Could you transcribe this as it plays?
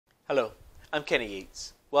Hello, I'm Kenny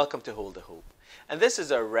Yates. Welcome to Hold the Hope. And this is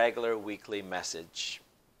our regular weekly message.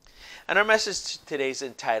 And our message today is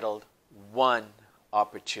entitled, One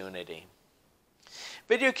Opportunity.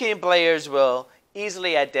 Video game players will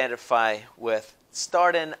easily identify with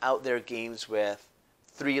starting out their games with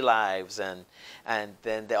 3 lives and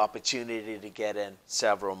then the opportunity to get in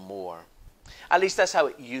several more. At least that's how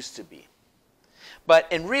it used to be. But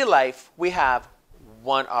in real life, we have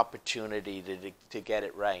one opportunity to get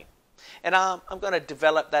it right. And I'm going to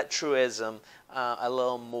develop that truism a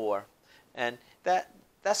little more. And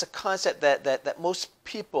that's a concept that most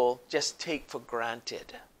people just take for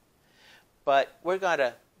granted. But we're going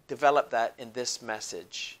to develop that in this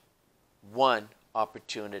message. One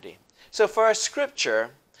opportunity. So for our scripture,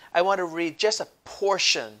 I want to read just a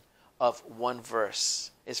portion of one verse.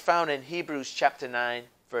 It's found in Hebrews chapter 9,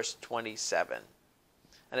 verse 27.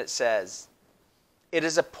 And it says, "It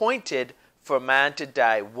is appointed for man to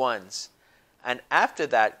die once, and after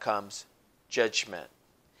that comes judgment."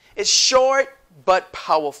 It's short but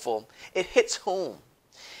powerful. It hits home.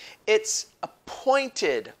 It's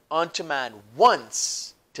appointed unto man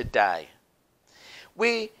once to die.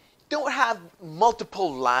 We don't have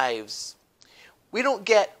multiple lives. We don't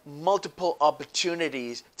get multiple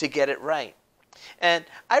opportunities to get it right. And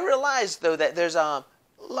I realize, though, that there's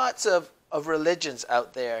lots of religions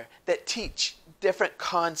out there that teach different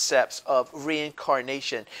concepts of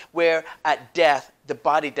reincarnation, where at death the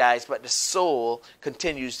body dies but the soul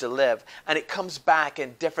continues to live, and it comes back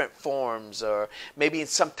in different forms, or maybe in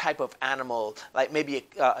some type of animal, like maybe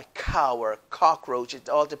a cow or a cockroach. It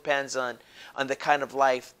all depends on the kind of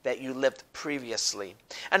life that you lived previously.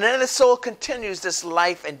 And then the soul continues this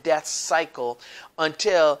life and death cycle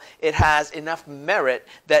until it has enough merit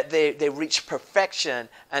that they reach perfection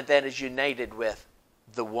and then is united with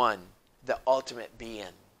the one, the ultimate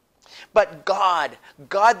being. But God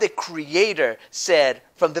the Creator, said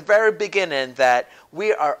from the very beginning that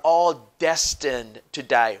we are all destined to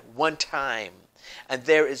die one time, and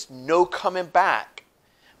there is no coming back,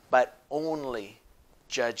 but only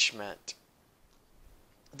judgment.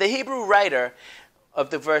 The Hebrew writer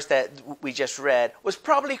of the verse that we just read was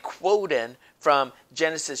probably quoting from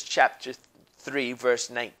Genesis chapter 3, verse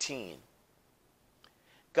 19.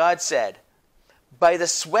 God said, "By the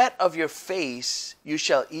sweat of your face you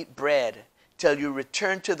shall eat bread till you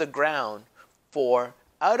return to the ground, for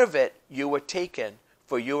out of it you were taken,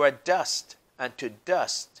 for you are dust, and to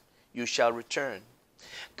dust you shall return."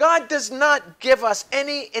 God does not give us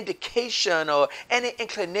any indication or any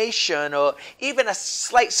inclination or even a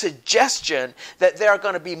slight suggestion that there are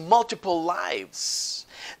going to be multiple lives.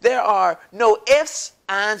 There are no ifs,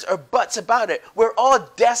 ands, or buts about it. We're all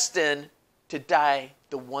destined to die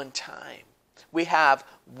the one time. We have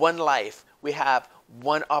one life. We have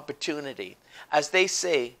one opportunity. As they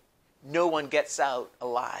say, no one gets out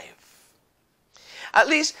alive. At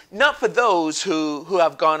least not for those who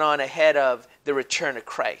have gone on ahead of the return of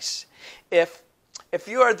Christ. If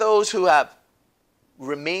you are those who have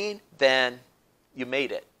remained, then you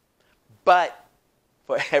made it. But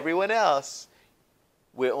for everyone else,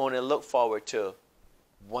 we only look forward to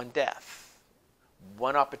one death,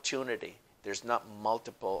 one opportunity. There's not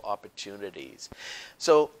multiple opportunities.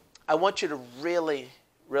 So I want you to really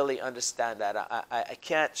understand that. I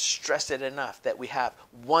can't stress it enough that we have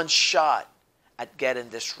one shot at getting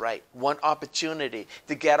this right. One opportunity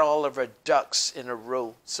to get all of our ducks in a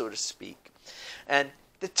row, so to speak. And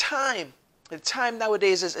the time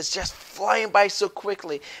nowadays is just flying by so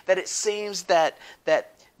quickly that it seems that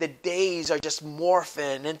the days are just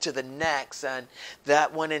morphing into the next, and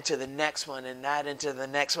that one into the next one, and that into the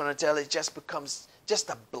next one, until it just becomes just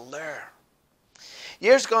a blur.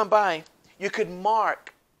 Years gone by, you could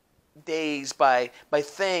mark days by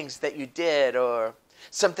things that you did, or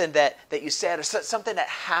something that you said, or something that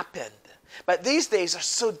happened. But these days are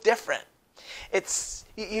so different.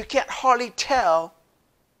 You can't hardly tell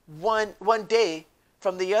one day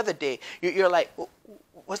from the other day. You're like,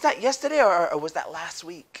 was that yesterday or was that last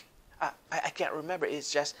week? I can't remember.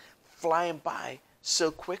 It's just flying by so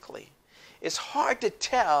quickly. It's hard to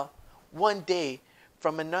tell one day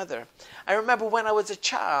from another. I remember when I was a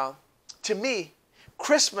child, to me,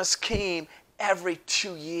 Christmas came every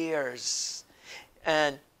 2 years.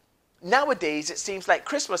 And nowadays, it seems like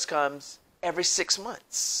Christmas comes every 6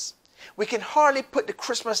 months. We can hardly put the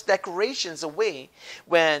Christmas decorations away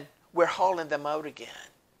when we're hauling them out again.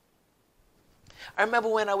 I remember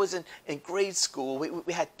when I was in grade school,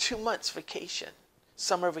 we had 2 months vacation,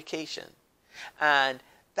 summer vacation. And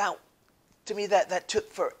to me, that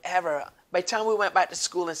took forever. By the time we went back to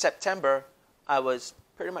school in September, I was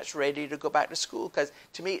pretty much ready to go back to school, because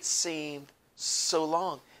to me it seemed so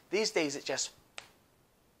long. These days it's just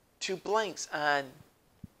 2 blinks and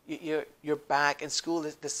you're back in school.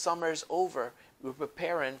 The summer's over. We're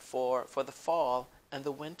preparing for the fall and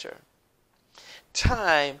the winter.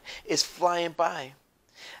 Time is flying by.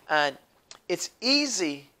 And it's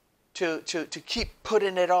easy to keep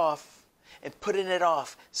putting it off and putting it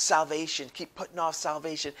off. Salvation. Keep putting off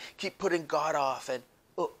salvation. Keep putting God off. And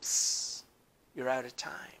oops, you're out of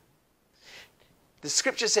time. The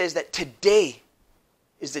scripture says that today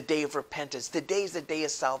is the day of repentance. Today is the day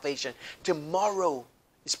of salvation. Tomorrow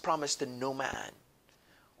is promised to no man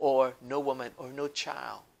or no woman or no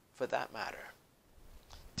child for that matter.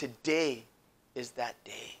 Today is that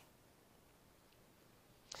day.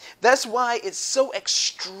 That's why it's so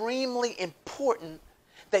extremely important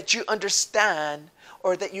that you understand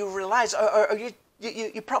or that you realize, or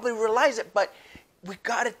you probably realize it, but we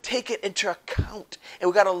got to take it into account and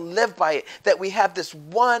we got to live by it, that we have this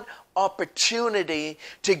one opportunity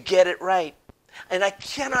to get it right. And I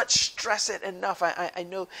cannot stress it enough. I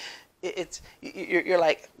know you're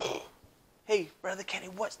like, hey, Brother Kenny,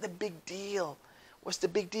 what's the big deal? What's the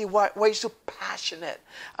big deal? Why are you so passionate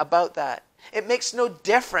about that? It makes no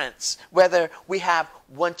difference whether we have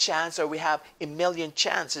one chance or we have a million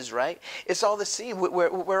chances, right? It's all the same.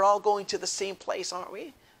 We're all going to the same place, aren't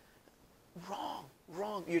we? Wrong.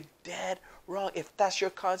 You're dead wrong. If that's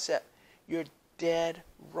your concept, you're dead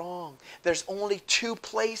wrong. There's only 2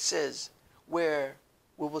 places where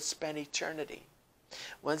we will spend eternity.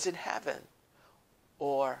 One's in heaven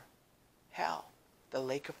or hell, the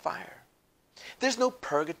lake of fire. There's no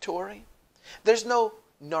purgatory. There's no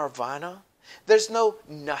nirvana. There's no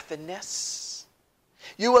nothingness.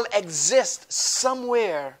 You will exist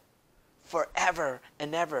somewhere forever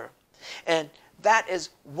and ever. And that is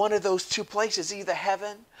one of those 2 places, either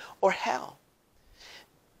heaven or hell.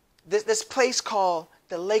 This place called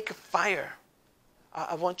the lake of fire.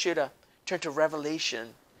 I want you to turn to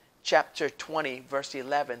Revelation chapter 20, verse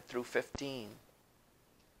 11 through 15.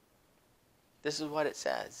 This is what it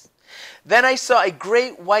says. Then I saw a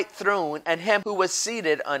great white throne and him who was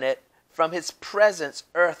seated on it. From his presence,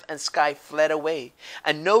 earth and sky fled away,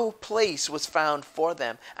 and no place was found for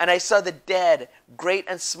them. And I saw the dead, great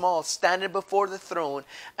and small, standing before the throne,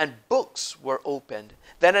 and books were opened.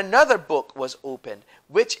 Then another book was opened,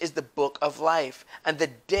 which is the book of life. And the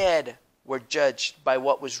dead were judged by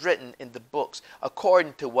what was written in the books,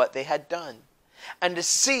 according to what they had done. And the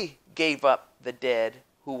sea gave up the dead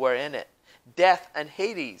who were in it. Death and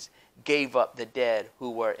Hades gave up the dead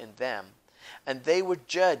who were in them. And they were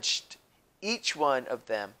judged, each one of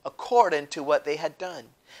them, according to what they had done.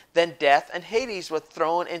 Then death and Hades were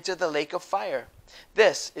thrown into the lake of fire.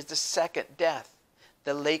 This is the second death,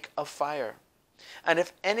 the lake of fire. And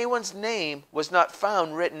if anyone's name was not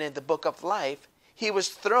found written in the book of life, he was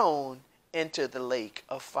thrown into the lake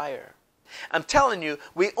of fire. I'm telling you,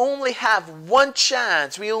 we only have one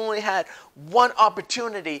chance. We only had one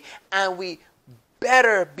opportunity, and we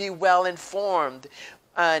better be well informed.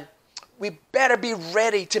 And we better be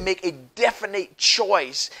ready to make a definite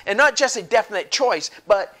choice. And not just a definite choice,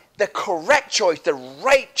 but the correct choice, the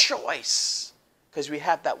right choice. Because we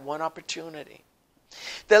have that one opportunity.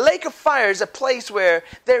 The lake of fire is a place where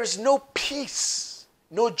there is no peace,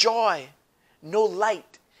 no joy, no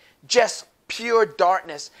light, just pure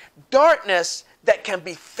darkness. Darkness that can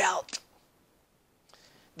be felt.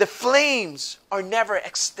 The flames are never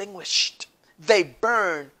extinguished. They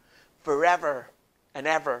burn forever and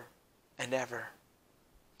ever and ever.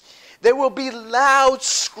 There will be loud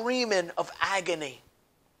screaming of agony.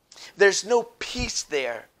 There's no peace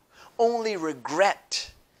there, only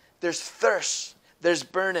regret. There's thirst, there's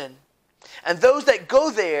burning. And those that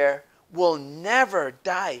go there will never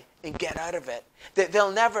die and get out of it.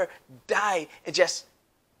 They'll never die and just,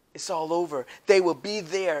 it's all over. They will be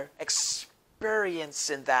there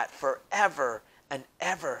experiencing that forever and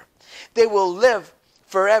ever. They will live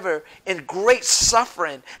forever in great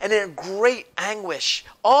suffering and in great anguish,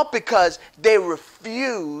 all because they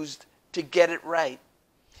refused to get it right.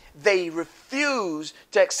 They refused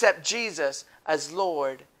to accept Jesus as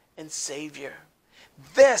Lord and Savior.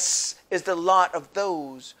 This is the lot of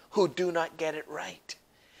those who do not get it right.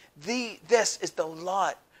 This is the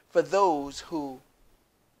lot for those who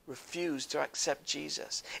refuse to accept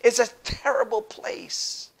Jesus. It's a terrible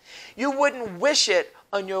place. You wouldn't wish it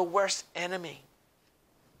on your worst enemy.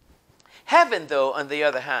 Heaven, though, on the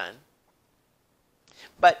other hand,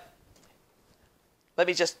 but let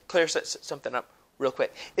me just clear something up real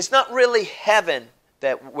quick. It's not really heaven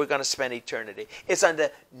that we're going to spend eternity. It's on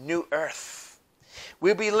the new earth.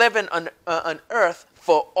 We'll be living on earth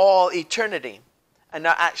for all eternity, and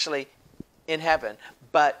not actually in heaven,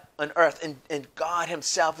 but on earth. And God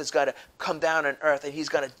himself is going to come down on earth, and he's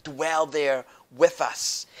going to dwell there with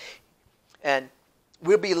us. And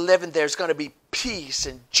we'll be living there. There's going to be peace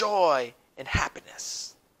and joy and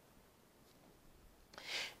happiness.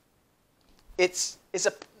 It's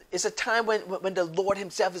a time when the Lord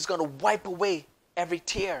himself is going to wipe away every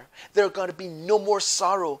tear. There are going to be no more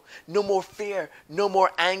sorrow, no more fear, no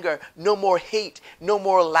more anger, no more hate, no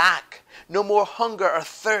more lack, no more hunger or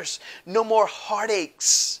thirst, no more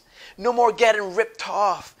heartaches, no more getting ripped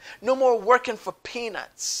off, no more working for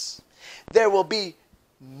peanuts. There will be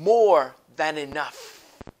more than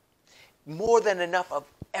enough. More than enough of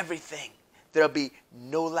everything. There will be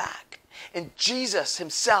no lack. And Jesus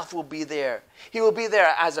himself will be there. He will be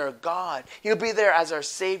there as our God. He'll be there as our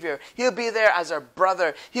Savior. He'll be there as our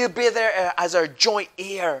brother. He'll be there as our joint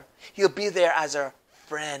heir. He'll be there as our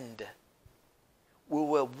friend. We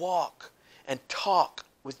will walk and talk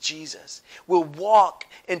with Jesus. We'll walk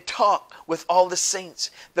and talk with all the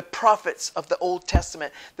saints, the prophets of the Old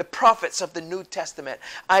Testament, the prophets of the New Testament,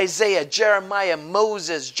 Isaiah, Jeremiah,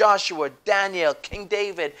 Moses, Joshua, Daniel, King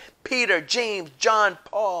David, Peter, James, John,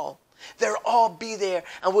 Paul. They'll all be there,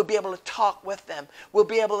 and we'll be able to talk with them. We'll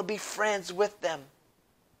be able to be friends with them.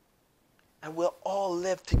 And we'll all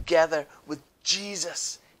live together with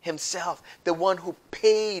Jesus himself, the one who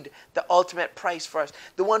paid the ultimate price for us,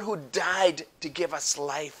 the one who died to give us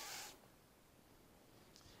life.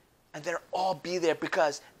 And they'll all be there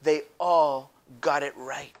because they all got it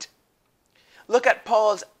right. Look at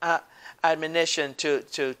Paul's admonition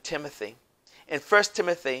to Timothy. In 1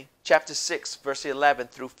 Timothy chapter 6, verse 11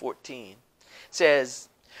 through 14, says,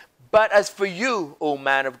 "But as for you, O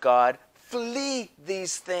man of God, flee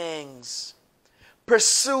these things.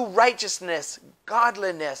 Pursue righteousness,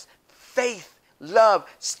 godliness, faith, love,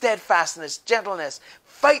 steadfastness, gentleness.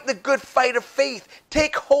 Fight the good fight of faith.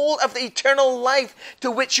 Take hold of the eternal life to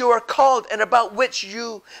which you are called and about which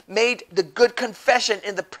you made the good confession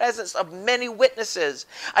in the presence of many witnesses.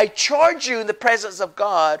 I charge you in the presence of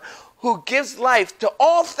God, who gives life to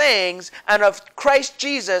all things, and of Christ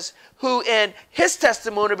Jesus, who in his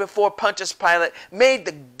testimony before Pontius Pilate made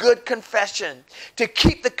the good confession, to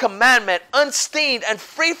keep the commandment unstained and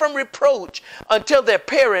free from reproach until the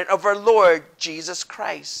appearing of our Lord Jesus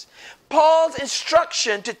Christ." Paul's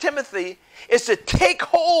instruction to Timothy is to take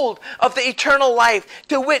hold of the eternal life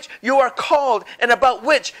to which you are called and about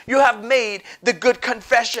which you have made the good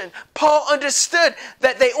confession. Paul understood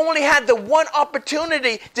that they only had the one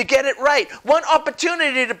opportunity to get it right, one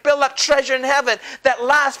opportunity to build up treasure in heaven that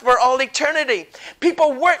lasts for all eternity.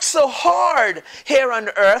 People work so hard here on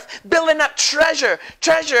earth building up treasure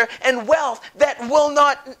and wealth that will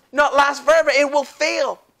not last forever. It will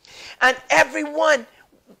fail. And everyone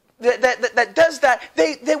that does that,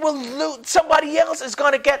 they will lose. Somebody else is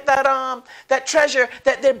going to get that treasure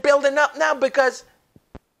that they're building up now, because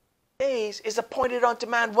days is appointed unto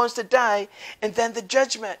man once to die, and then the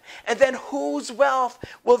judgment. And then whose wealth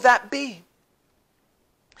will that be?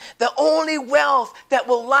 The only wealth that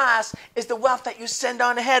will last is the wealth that you send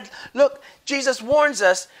on ahead. Look, Jesus warns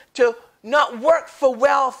us to not work for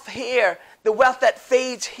wealth here, the wealth that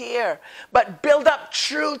fades here, but build up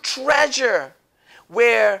true treasure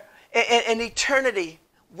where in eternity,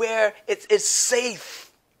 where it's safe.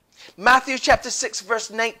 Matthew chapter 6, verse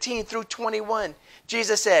 19 through 21,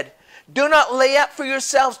 Jesus said, "Do not lay up for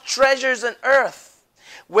yourselves treasures on earth,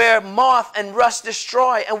 where moth and rust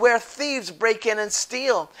destroy, and where thieves break in and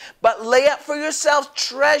steal. But lay up for yourselves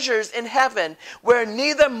treasures in heaven, where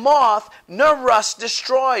neither moth nor rust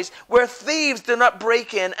destroys, where thieves do not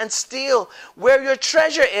break in and steal. Where your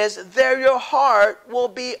treasure is, there your heart will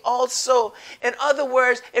be also." In other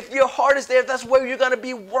words, if your heart is there, that's where you're going to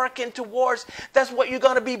be working towards. That's what you're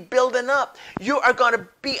going to be building up. You are going to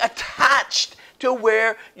be attached to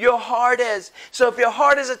where your heart is. So if your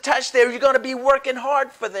heart is attached there, you're going to be working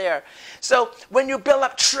hard for there. So when you build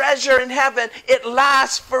up treasure in heaven, it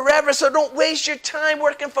lasts forever. So don't waste your time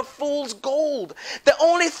working for fool's gold. The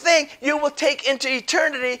only thing you will take into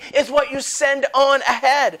eternity is what you send on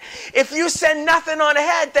ahead. If you send nothing on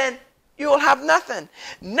ahead, then you will have nothing.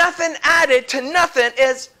 Nothing added to nothing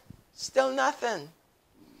is still nothing.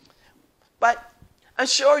 But I'm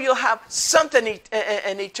sure you'll have something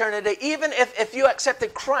in eternity. Even if you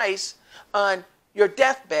accepted Christ on your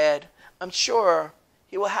deathbed, I'm sure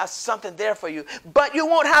he will have something there for you. But you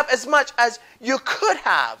won't have as much as you could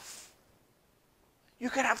have. You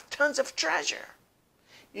could have tons of treasure.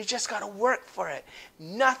 You just got to work for it.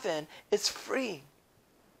 Nothing is free.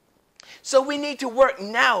 So we need to work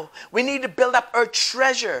now. We need to build up our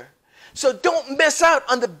treasure. So don't miss out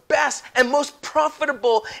on the best and most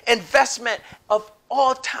profitable investment of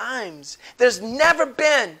all times. There's never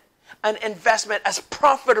been an investment as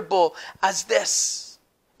profitable as this.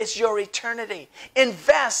 It's your eternity.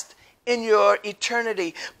 Invest in your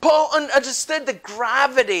eternity. Paul understood the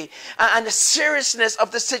gravity and the seriousness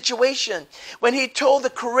of the situation when he told the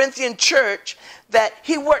Corinthian church that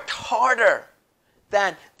he worked harder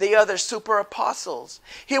than the other super apostles.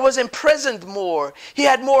 He was imprisoned more. He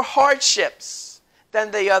had more hardships than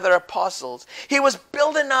the other apostles. He was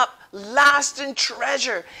building up lasting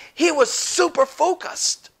treasure. He was super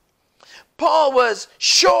focused. Paul was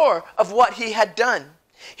sure of what he had done.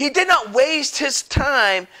 He did not waste his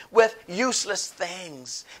time with useless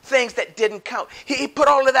things that didn't count. He put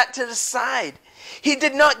all of that to the side. He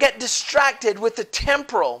did not get distracted with the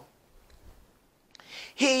temporal.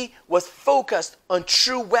 He was focused on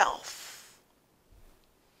true wealth.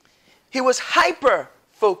 He was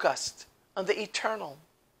hyper-focused on the eternal.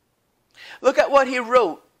 Look at what he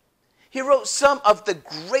wrote. He wrote some of the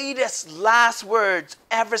greatest last words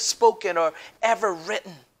ever spoken or ever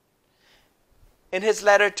written. In his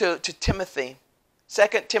letter to Timothy, 2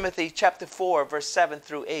 Timothy chapter 4, verse 7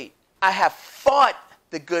 through 8. I have fought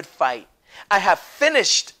the good fight. I have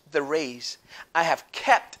finished the race. I have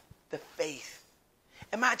kept the faith.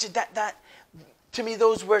 Imagine that. To me,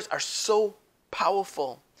 those words are so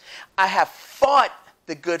powerful. I have fought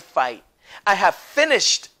the good fight. I have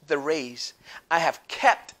finished the race. I have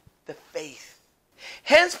kept the faith.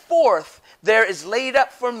 Henceforth, there is laid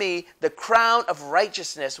up for me the crown of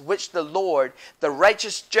righteousness, which the Lord, the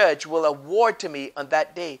righteous judge, will award to me on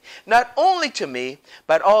that day. Not only to me,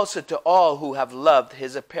 but also to all who have loved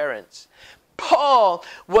his appearance. Paul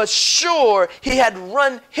was sure he had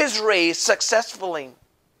run his race successfully.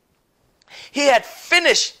 He had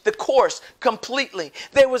finished the course completely.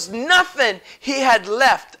 There was nothing he had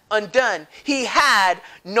left undone. He had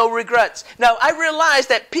no regrets. Now, I realize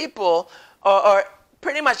that people or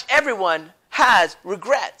pretty much everyone has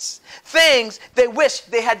regrets. Things they wish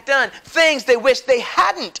they had done. Things they wish they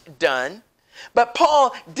hadn't done. But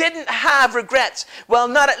Paul didn't have regrets. Well,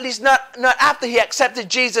 not after he accepted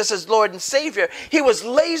Jesus as Lord and Savior. He was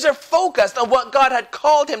laser focused on what God had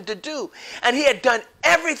called him to do. And he had done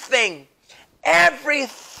everything.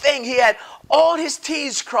 Everything. He had all his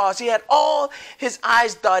T's crossed. He had all his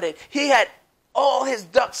I's dotted. He had all his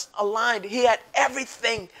ducks aligned. He had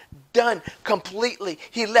everything done completely.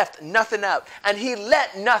 He left nothing out. And he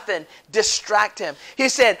let nothing distract him. He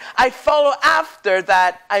said, I follow after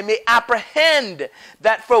that I may apprehend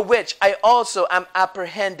that for which I also am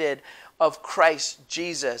apprehended of Christ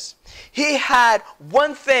Jesus. He had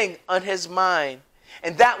one thing on his mind,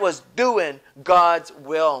 and that was doing God's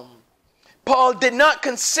will. Paul did not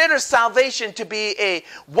consider salvation to be a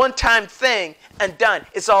one-time thing and done.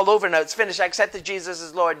 It's all over now. It's finished. I accepted Jesus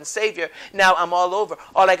as Lord and Savior. Now I'm all over.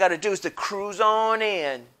 All I got to do is to cruise on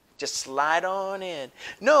in. Just slide on in.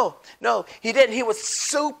 No, he didn't. He was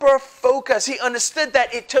super focused. He understood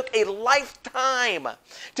that it took a lifetime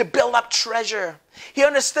to build up treasure. He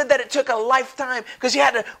understood that it took a lifetime because he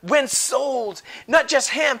had to win souls. Not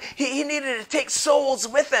just him. He needed to take souls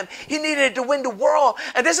with him. He needed to win the world.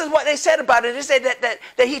 And this is what they said about it. They said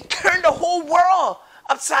that he turned the whole world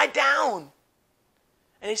upside down.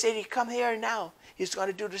 And he said, he come here now. He's going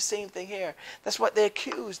to do the same thing here. That's what they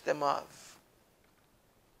accused them of.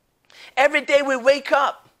 Every day we wake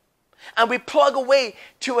up and we plug away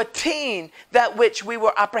to attain that which we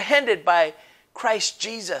were apprehended by Christ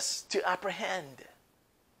Jesus to apprehend.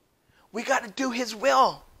 We got to do his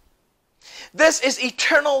will. This is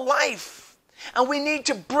eternal life. And we need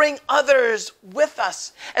to bring others with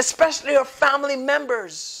us, especially our family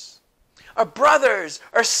members, our brothers,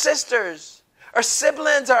 our sisters, our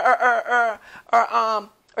siblings, our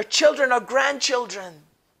children, our grandchildren.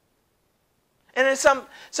 And in some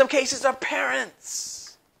cases, our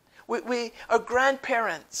parents, our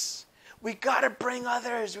grandparents. We got to bring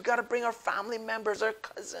others. We got to bring our family members, our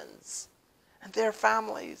cousins, and their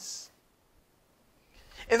families.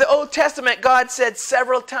 In the Old Testament, God said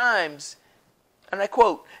several times, and I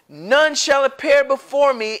quote, none shall appear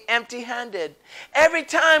before me empty-handed. Every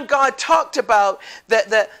time God talked about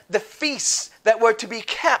the feasts that were to be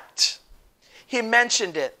kept, he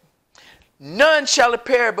mentioned it. None shall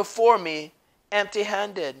appear before me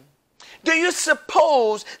empty-handed. Do you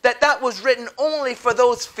suppose that was written only for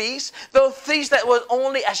those feasts? Those feasts that was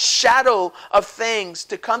only a shadow of things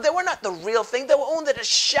to come. They were not the real thing. They were only the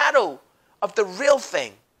shadow of the real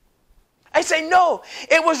thing. I say no.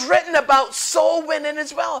 It was written about soul winning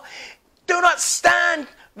as well. Do not stand,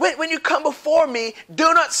 when you come before me,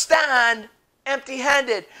 do not stand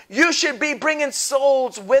empty-handed. You should be bringing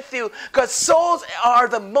souls with you, because souls are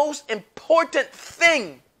the most important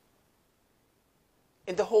thing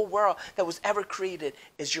in the whole world that was ever created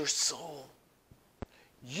is your soul.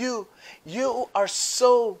 You are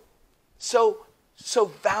so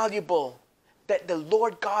valuable that the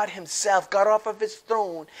Lord God himself got off of his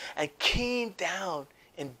throne and came down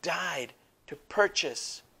and died to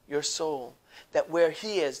purchase your soul. That where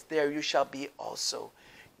he is, there you shall be also.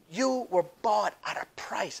 You were bought at a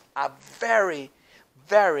price, a very,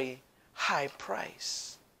 very high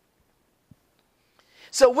price.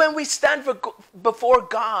 So when we stand before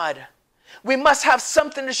God, we must have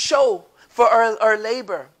something to show for our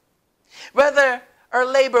labor. Whether our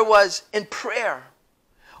labor was in prayer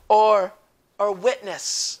or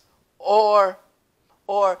witness or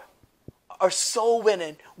soul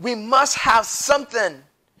winning, we must have something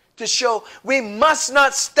to show. We must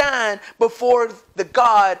not stand before the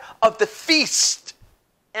God of the feast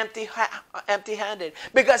empty-handed,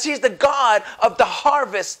 because he's the God of the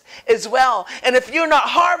harvest as well. And if you're not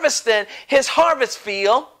harvesting his harvest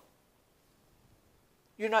field,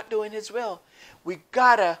 you're not doing his will. We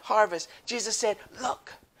gotta harvest. Jesus said,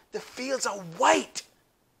 look, the fields are white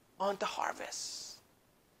on the harvest.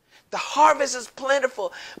 The harvest is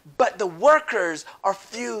plentiful, but the workers are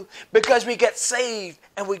few, because we get saved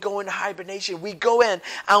and we go into hibernation. We go in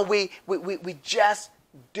and we just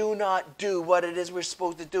do not do what it is we're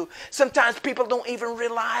supposed to do. Sometimes people don't even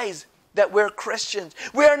realize that we're Christians.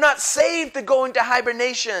 We are not saved to go into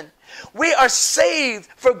hibernation. We are saved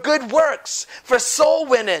for good works, for soul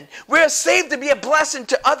winning. We are saved to be a blessing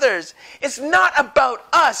to others. It's not about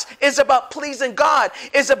us. It's about pleasing God.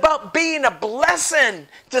 It's about being a blessing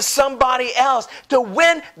to somebody else, to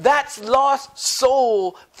win that lost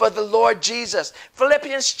soul for the Lord Jesus.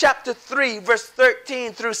 Philippians chapter 3, verse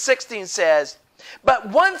 13 through 16 says, but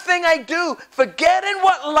one thing I do, forgetting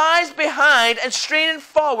what lies behind and straining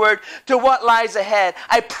forward to what lies ahead,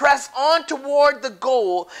 I press on toward the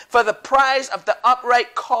goal for the prize of the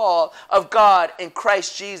upright call of God in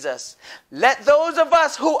Christ Jesus. Let those of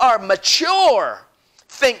us who are mature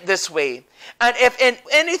think this way. And if in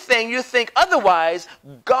anything you think otherwise,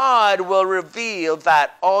 God will reveal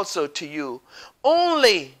that also to you.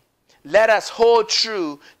 Only let us hold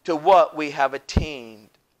true to what we have attained.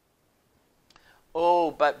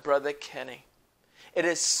 Oh, but Brother Kenny, it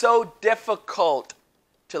is so difficult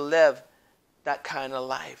to live that kind of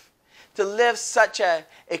life. To live such a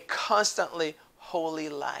constantly holy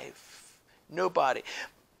life. Nobody.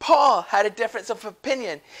 Paul had a difference of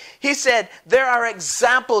opinion. He said there are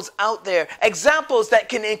examples out there. Examples that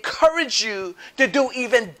can encourage you to do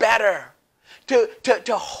even better.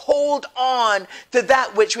 To hold on to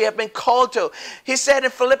that which we have been called to. He said in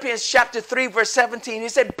Philippians chapter 3, verse 17, he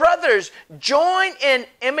said, brothers, join in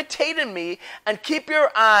imitating me and keep your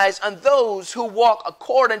eyes on those who walk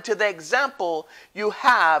according to the example you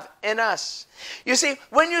have in us. You see,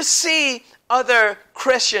 when you see other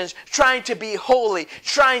Christians trying to be holy,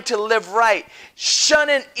 trying to live right,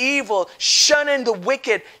 shunning evil, shunning the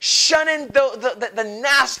wicked, shunning the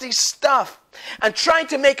nasty stuff, and trying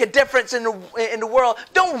to make a difference in the world,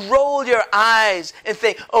 don't roll your eyes and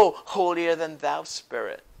think, oh, holier than thou,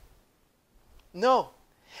 Spirit. No.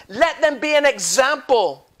 Let them be an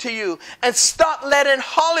example to you, and stop letting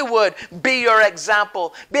Hollywood be your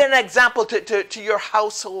example. Be an example to your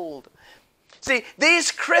household. See,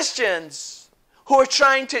 these Christians who are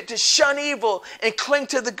trying to shun evil and cling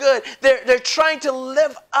to the good, they're trying to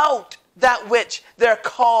live out that which they're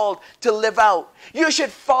called to live out. You should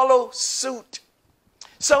follow suit.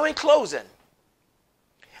 So in closing,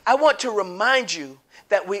 I want to remind you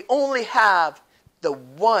that we only have the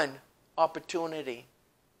one opportunity.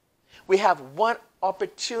 We have one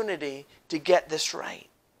opportunity to get this right.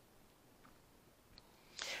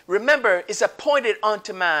 Remember, it's appointed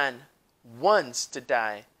unto man once to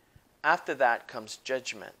die. After that comes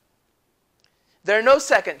judgment. There are no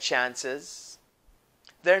second chances.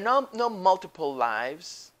 There are no multiple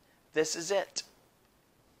lives. This is it.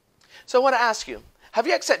 So I want to ask you, have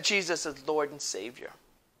you accepted Jesus as Lord and Savior?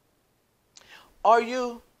 Are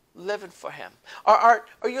you living for him? Are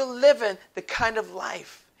you living the kind of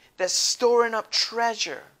life that's storing up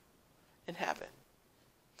treasure in heaven?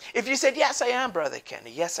 If you said, yes, I am, Brother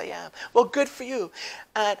Kenny. Yes, I am. Well, good for you.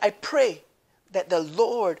 And I pray that the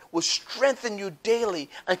Lord will strengthen you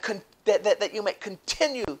daily and that you might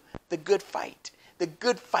continue the good fight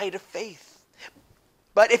of faith.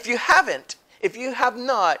 But if you haven't, if you have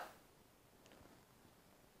not,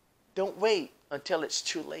 don't wait until it's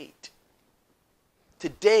too late.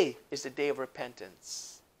 Today is the day of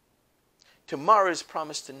repentance. Tomorrow is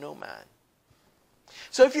promised to no man.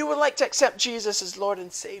 So if you would like to accept Jesus as Lord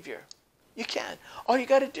and Savior, you can. All you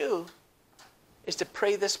got to do is to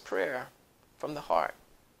pray this prayer from the heart.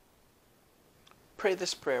 pray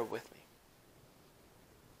this prayer with me.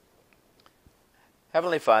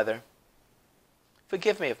 Heavenly Father,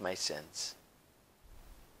 forgive me of my sins.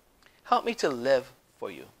 Help me to live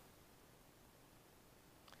for you.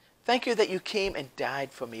 Thank you that you came and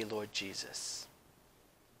died for me, Lord Jesus.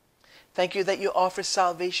 Thank you that you offer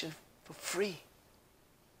salvation for free.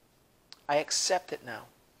 I accept it now.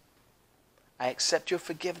 I accept your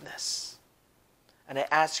forgiveness. And I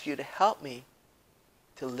ask you to help me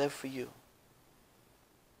to live for you.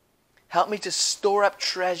 Help me to store up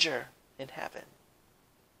treasure in heaven.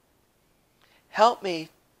 Help me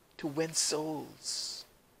to win souls.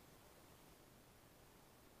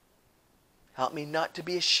 Help me not to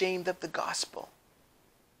be ashamed of the gospel,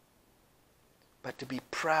 but to be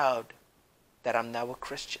proud that I'm now a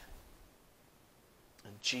Christian.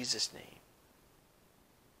 In Jesus' name,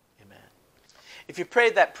 amen. If you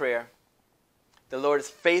prayed that prayer, the Lord is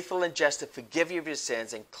faithful and just to forgive you of your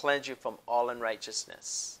sins and cleanse you from all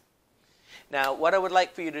unrighteousness. Now, what I would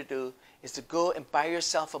like for you to do is to go and buy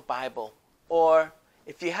yourself a Bible. Or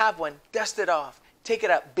if you have one, dust it off. Take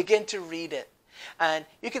it up. Begin to read it. And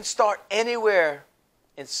you can start anywhere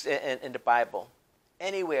in the Bible.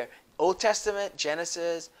 Anywhere. Old Testament,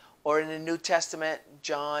 Genesis, or in the New Testament,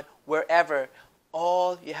 John, wherever.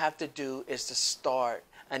 All you have to do is to start.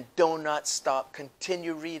 And do not stop.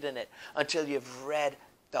 Continue reading it until you've read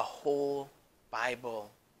the whole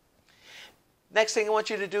Bible. Next thing I want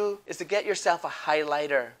you to do is to get yourself a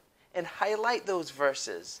highlighter and highlight those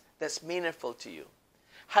verses that's meaningful to you.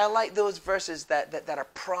 Highlight those verses that are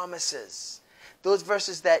promises. Those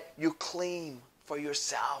verses that you claim for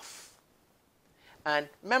yourself. And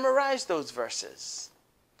memorize those verses.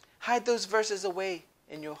 Hide those verses away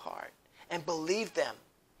in your heart and believe them.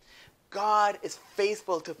 God is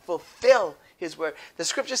faithful to fulfill his word. The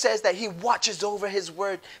scripture says that he watches over his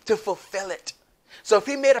word to fulfill it. So if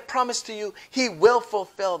he made a promise to you, he will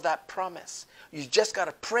fulfill that promise. You just got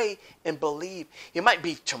to pray and believe. It might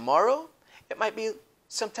be tomorrow. It might be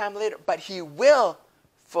sometime later. But he will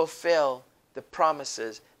fulfill the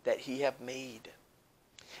promises that he have made.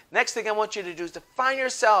 Next thing I want you to do is to find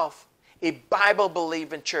yourself a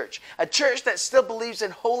Bible-believing church. A church that still believes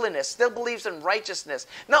in holiness, still believes in righteousness.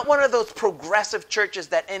 Not one of those progressive churches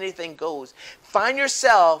that anything goes. Find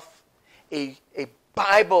yourself a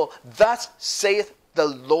Bible, thus saith the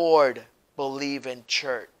Lord, believing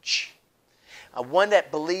church. One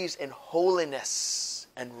that believes in holiness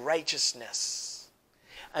and righteousness.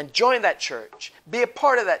 And join that church. Be a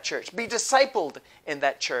part of that church. Be discipled in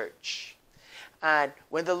that church. And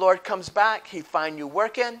when the Lord comes back, he find you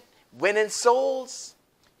working, winning souls.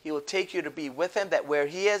 He will take you to be with him, that where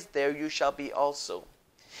he is, there you shall be also.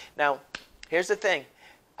 Now, here's the thing.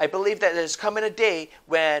 I believe that there's coming a day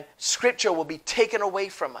when Scripture will be taken away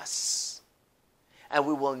from us. And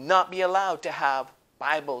we will not be allowed to have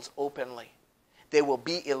Bibles openly. They will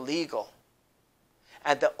be illegal.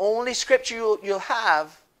 And the only Scripture you'll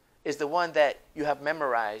have is the one that you have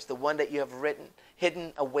memorized, the one that you have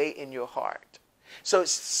hidden away in your heart. So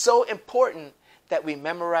it's so important that we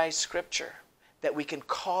memorize Scripture, that we can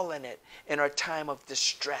call on it in our time of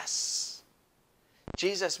distress.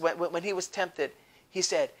 Jesus, when he was tempted, he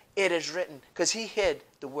said, "It is written," because he hid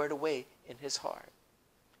the word away in his heart.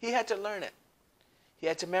 He had to learn it. He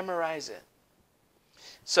had to memorize it.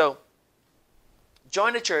 So,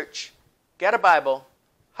 join a church, get a Bible,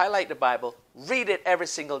 highlight the Bible, read it every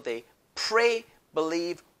single day. Pray,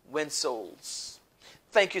 believe, win souls.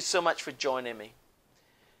 Thank you so much for joining me.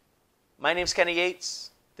 My name's Kenny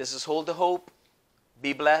Yates. This is Hold the Hope.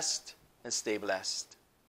 Be blessed and stay blessed.